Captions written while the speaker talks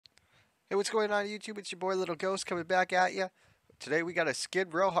Hey, what's going on YouTube? It's your boy Little Ghost coming back at you. Today we got a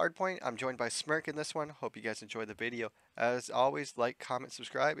Skid Row Hardpoint. I'm joined by Smirk in this one. Hope you guys enjoy the video. As always, like, comment,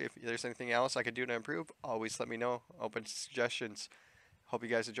 subscribe. If there's anything else I could do to improve, always let me know. Open suggestions. Hope you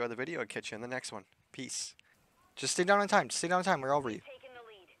guys enjoy the video and catch you in the next one. Peace. Just stay down on time. Just stay down on time. We're over you.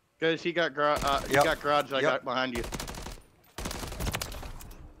 Guys, he got garage. I got behind you.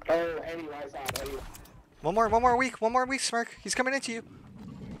 Oh, Eddie, rise up, Eddie. One more week, Smirk. He's coming into you.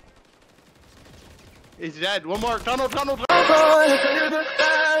 He's dead. One more. Tunnel.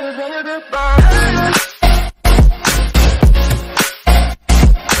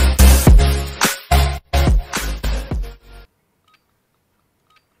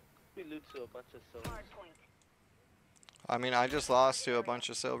 We loot to a bunch of silvers. I mean, I just lost to a bunch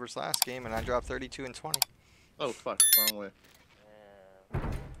of silvers last game, and I dropped 32 and 20. Oh fuck, wrong way. Yeah.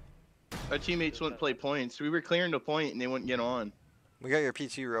 Our teammates wouldn't play points. We were clearing the point and they wouldn't get on. We got your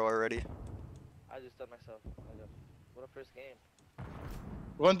PT row already. I just done myself. What a first game.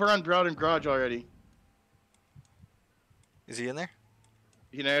 One burned out in garage already. Is he in there?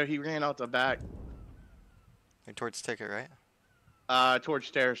 You know, he ran out the back. Like towards ticket, right? Towards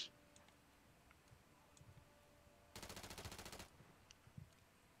stairs.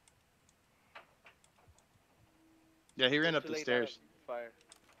 Yeah, he ran up the stairs. Fire.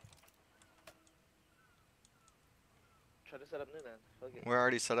 Try to set up new then. Fuck it. We're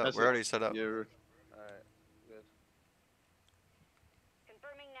already set up. That's We're it. already set up. Yeah. Alright, good.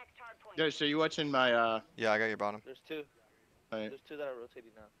 Confirming next hard point. Guys, so you watching my Yeah, I got your bottom. There's two. Alright. There's two that are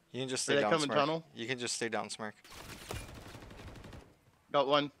rotating now. You can just Did stay they down, come in Smirk. tunnel? You can just stay down, Smirk. Got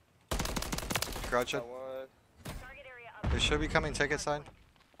one. Crouch it. Got one. Target area up. They should be coming ticket side.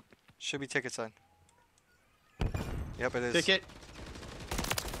 Should be ticket side. Yep, it is. Ticket.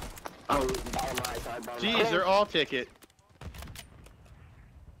 Bottom right side, bottom Jeez, right. they're all ticket.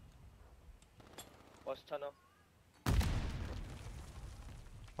 Watch tunnel. Watch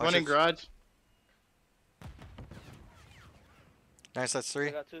One in it. garage. Nice, that's I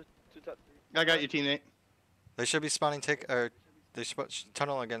three. got two I got your teammate. They should be spawning ticket, or they should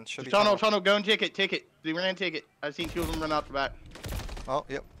tunnel again. Should be Tunnel, go and ticket. They ran ticket. I've seen two of them run out the back. Oh,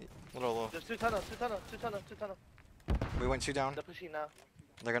 yep. Little low. There's two tunnel. We went two down. They're pushing now.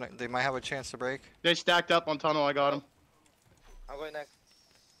 They might have a chance to break. They stacked up on tunnel. I got them. I'm going next.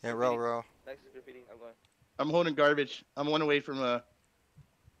 Yeah, row. Next is graffiti. I'm going. I'm holding garbage. I'm one away from a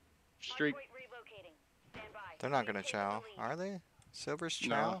streak. Hardpoint relocating. Stand by. They're not gonna Taking chow, the lead. are they? Silver's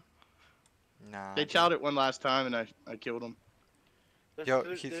No. chow? Nah. They chowed it one last time and I killed them. There's Yo,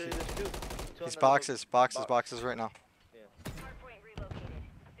 there's two. Two on He's the boxes box. right now. Hardpoint relocated.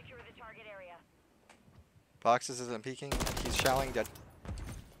 Secure the target area. Boxes isn't peeking. He's chowing dead.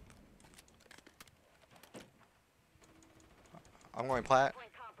 I'm going plat. Point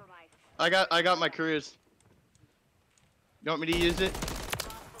compromised. I got my cruise. You want me to use it? Lost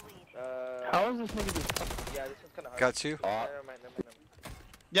the lead. How is this nigga just... Yeah, this one's kind of hard. Got two. Never mind.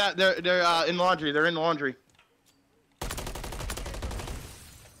 Yeah, they're in laundry. They're in laundry.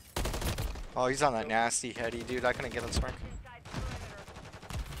 Oh, he's on that nasty heady, dude. I couldn't get him, Smirk. Inside the perimeter.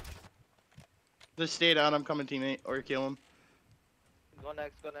 Just stay down. I'm coming, teammate, or kill him. Go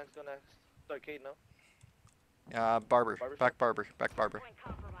next. Arcade, no? Barber. Barber Back barber. Point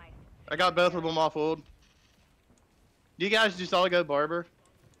compromised. I got both of them off hold. You guys just all go barber.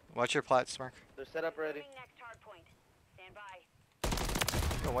 Watch your plat, Smirk. Oh, They're set up already. Confirming next hard point. Stand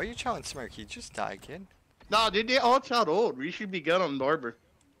by. Yo, why are you chowing Smirk? He just died, kid. Nah, dude, they all chowed old. We should be good on barber.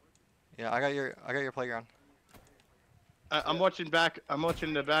 Yeah, I got your playground. I'm watching back. I'm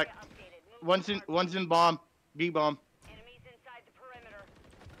watching the back. Updated. Move One's in bomb. B bomb. Enemies inside the perimeter.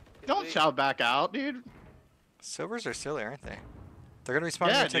 Don't chow back out, dude. Silvers are silly, aren't they? They're gonna be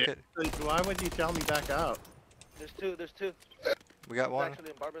spawning Yeah, your dude. ticket. Like, why would you tell me back out? There's two. We got One's one.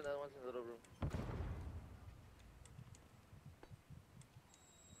 actually in barber, and the other one's in the little room.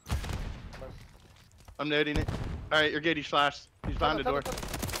 I'm noting it. All right, you're good. He's flashed. He's behind the door. Point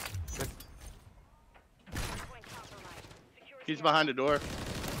compromised. Secure He's the behind the door.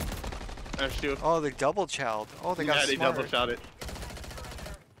 There's two. Oh, they double chowed. Oh, they got Yeah, they smart. double shot it.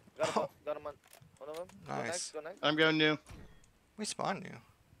 Got him on one of them. Nice. Go next. I'm going new. We spawned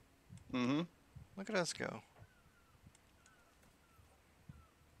new. Mm-hmm. Look at us go.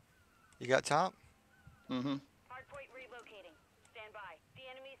 You got top? Mm-hmm. Hardpoint relocating. Stand by. The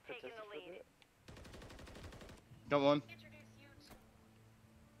enemy's taking the lead. Got one.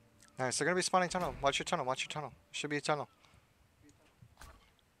 Nice. They're gonna be spawning tunnel. Watch your tunnel. Should be a tunnel.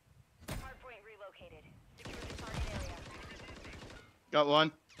 Hardpoint relocated. Secure the target area. Got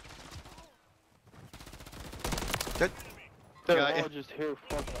one. Good. They're Got all ya. just here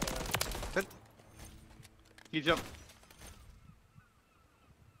fucking around. You jump.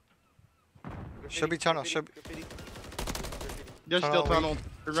 Should be tunnel. Graffiti, Should. graffiti. They're Tunnel still tunneled.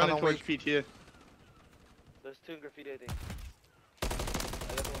 They're running Tunnel towards PTU. There's two in graffiti, I think. I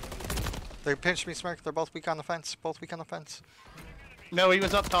got the one in graffiti. They pinched me, Smirk. They're both weak on the fence. Both weak on the fence. No, he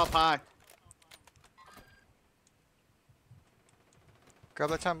was up top high. Grab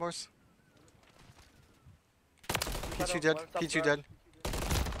that time, boys. P2 Tunnel, dead. one top P2 garage. dead.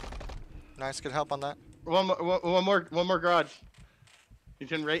 Nice. Good help on that. One more garage.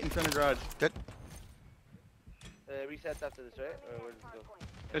 He's in right in front of garage. Resets after this, right? Or where does it go?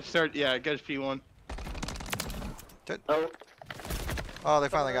 Let's start. Yeah, it goes P1. Oh, Oh, they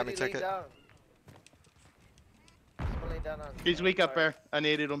finally Someone got me already laying ticket. down. Someone laying down on. He's weak up there. I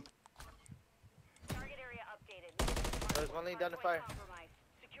needed him. Target area updated. There's one laying down the fire. Compromised.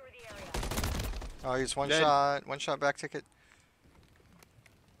 Secure the area. Oh, he's one Dead. shot. One shot back ticket.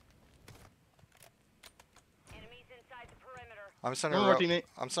 Enemies inside the perimeter. I'm sending One row. more teammate.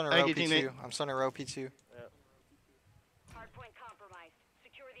 I'm sending Thank row you, P2. teammate. I'm sending row P2. Hardpoint compromised.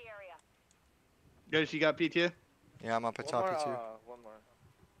 Secure the area. Guys, you got P2? Yeah, I'm up at One top more, P2. one more.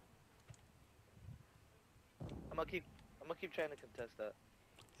 I'm gonna keep trying to contest that.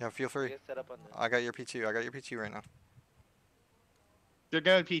 Yeah, feel free. Get set up on this. I got your P2. I got your P2 right now. They're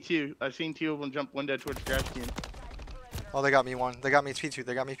going P2. I've seen two of them jump window towards trash can. Oh, they got me one. They got me P2.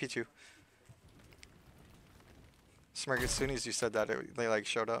 They got me P2. Smirk, as soon as you said that, they like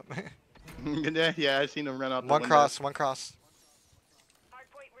showed up. Yeah, I seen them run out the One window. cross. One cross.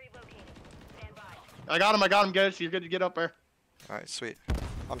 Hardpoint relocating. Stand by. I got him, guys. You're good to get up there. All right, sweet.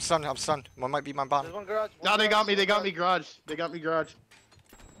 I'm stunned. I'm stunned. One might be my bomb. There's one garage. No, one they got garage, me. They one got me garage. garage. They got me garage.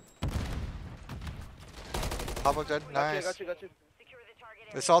 Pablo dead. Nice. Got you. Secure the target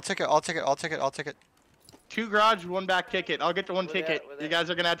area. It's all ticket. All ticket. All ticket. All ticket. Two garage, one back ticket. I'll get the one Where they ticket. at? Where You they guys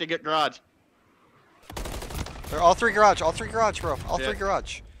are gonna have to get garage. They're all three garage. All three garage, bro. All Yeah. three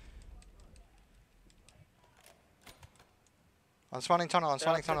garage. I'm spawning tunnel. I'm They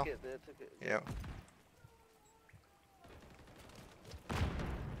all spawning tunnel. took it, they took it. Yeah.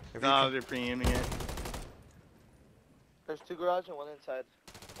 If you No, can- they're preaiming it. There's two garage and one inside.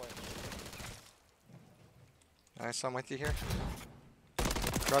 Point. Nice, I'm with you here.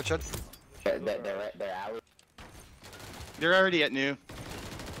 Garage shed. they're out. They're already at new.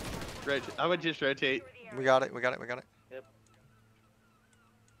 I would just rotate. We got it. We got it. We got it. Yep.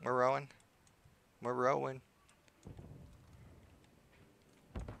 We're rowing. We're rowing.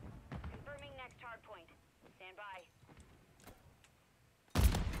 Confirming next hardpoint. Stand by.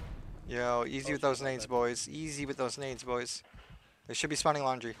 Yo, easy with those nades, boys. Easy with those nades, boys. They should be spawning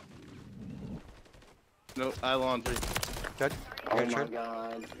laundry. Nope, I laundry. Dead. Oh Good my shot.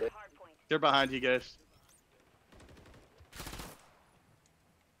 god. Hardpoint. They're behind you guys.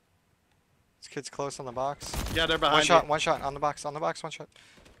 This kid's close on the box. Yeah, they're One behind shot. you. One shot on the box. On the box. One shot.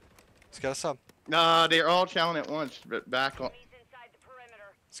 Let's get a sub. Nah, they're all chowing at once. But back on. Enemies inside the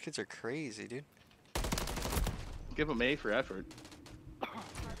perimeter. These kids are crazy, dude. Give them A for effort.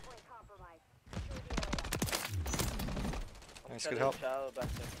 Hardpoint compromised. Secure the area. Nice, Try good to help. chow back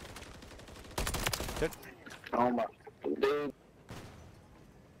there. Oh my. Dude.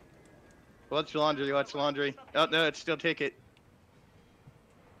 What's laundry? What's laundry? Oh, no, it's still ticket.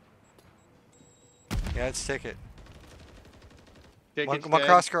 Yeah, it's ticket. Ticket's One dead.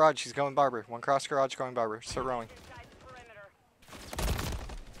 cross garage. He's going barber. One cross garage going barber. Start rowing. Inside the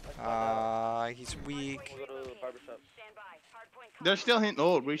perimeter. He's weak. We'll go to barbershop. Stand by. Hardpoint They're still hitting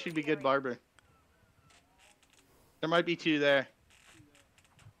old. We should be good barber. There might be two there.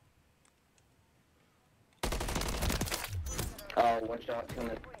 Oh, one shot. Coming.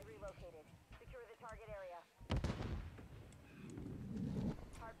 Hardpoint relocated. Secure the target area.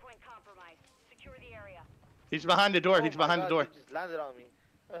 Hardpoint compromised. Secure the area. He's behind the door. Oh He's my behind the God, door. he just landed on me.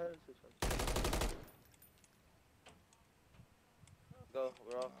 This is fun. Go,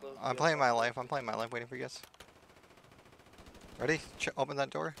 we're all close. I'm playing my life. I'm playing my life. Waiting for you guys. Ready? Open that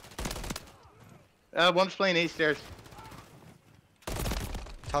door. One's playing A stairs.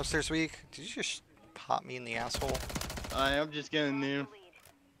 Top stairs weak. Did you just pop me in the asshole? I am just getting new. Lead.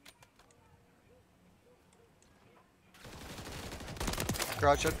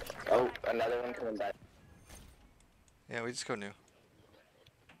 Garage shed. Oh, another one coming back. Yeah, we just go new.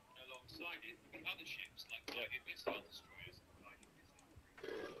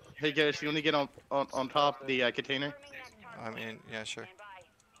 Hey guys, you want to get on top of the container? Confirming next I hardpoint. mean, yeah, sure.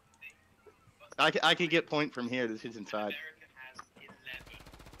 Stand by. I could get point from here. This is inside.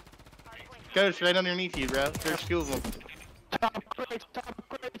 Hardpoint Goes right underneath you, bro. There's two of them. target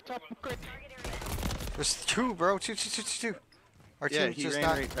area. There's two, bro. Two. Our Yeah, team's he just ran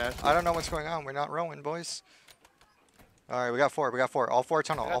not. right past I don't know what's going on. We're not rowing, boys. All right, we got four. We got four. All four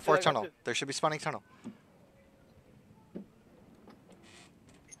tunnel. I got All two, four I got tunnel. two. There should be spawning tunnel.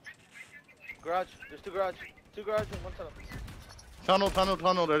 Garage. There's two garage. Two garage and one tunnel.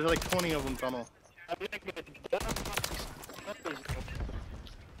 Tunnel. There's like 20 of them tunnel.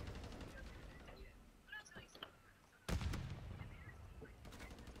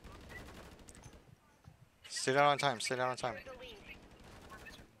 Stay down on time. Stay down on time. The lead.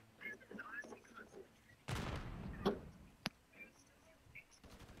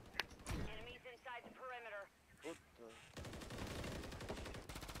 Enemies inside the perimeter. What the-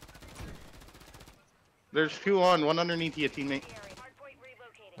 There's two on, one underneath you, teammate. The area. Hardpoint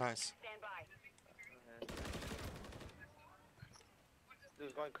relocating. Nice. Stand by.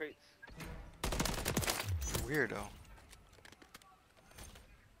 Dude's going crates. Weirdo.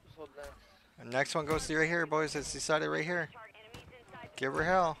 Just hold next. The next one goes to right here, boys. It's decided right here. Target enemies inside the Give her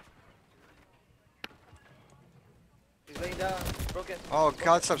hell. He's laying down. Broken. Oh,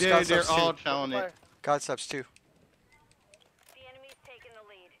 God subs. Dude, God they're subs all too. chowing it. Fire. God subs too. The enemy's taking the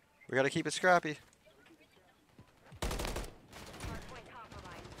lead. We gotta keep it scrappy. Hardpoint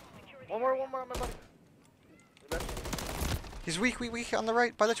compromised. Secure the One more, area. my buddy. Left. He's weak on the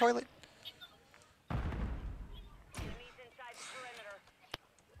right by the toilet. Enemies inside the perimeter.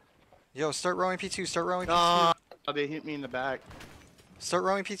 Yo, start rowing P2. Start rowing P2. Ah, they hit me in the back. Start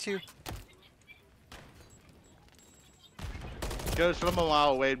rowing P2. Goes from a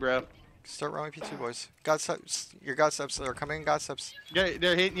mile away, bro. Start rowing P2, boys. God subs. Your God subs are coming. God subs.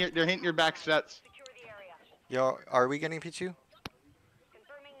 They're hitting your back sets. Secure the area. Yo, are we getting P2? Confirming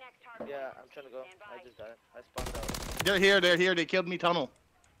next hardpoint. Yeah, I'm trying to go. Stand I by. just died. I spawned out. They're here. They killed me tunnel.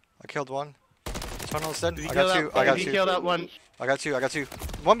 I killed one. Tunnel's dead. Did he I kill got that? two. I got Did he two. kill that one? I got two.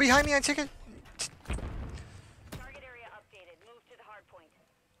 One behind me. I take it. Target area updated. Move to the hardpoint.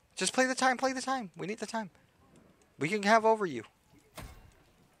 Just play the time. Play the time. We need the time. We can have over you.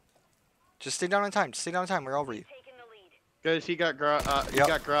 Just stay down on time. Just stay down on time. We're over you. Taking the lead. Guys, he got garage. Yep.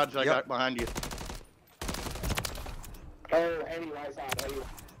 I Yep. got behind you. Oh, heavy right side, heavy.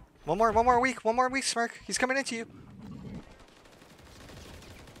 One more week. One more week, Smirk. He's coming into you.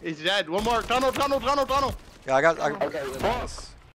 He's dead. One more tunnel. Yeah, I got. Okay, Nice.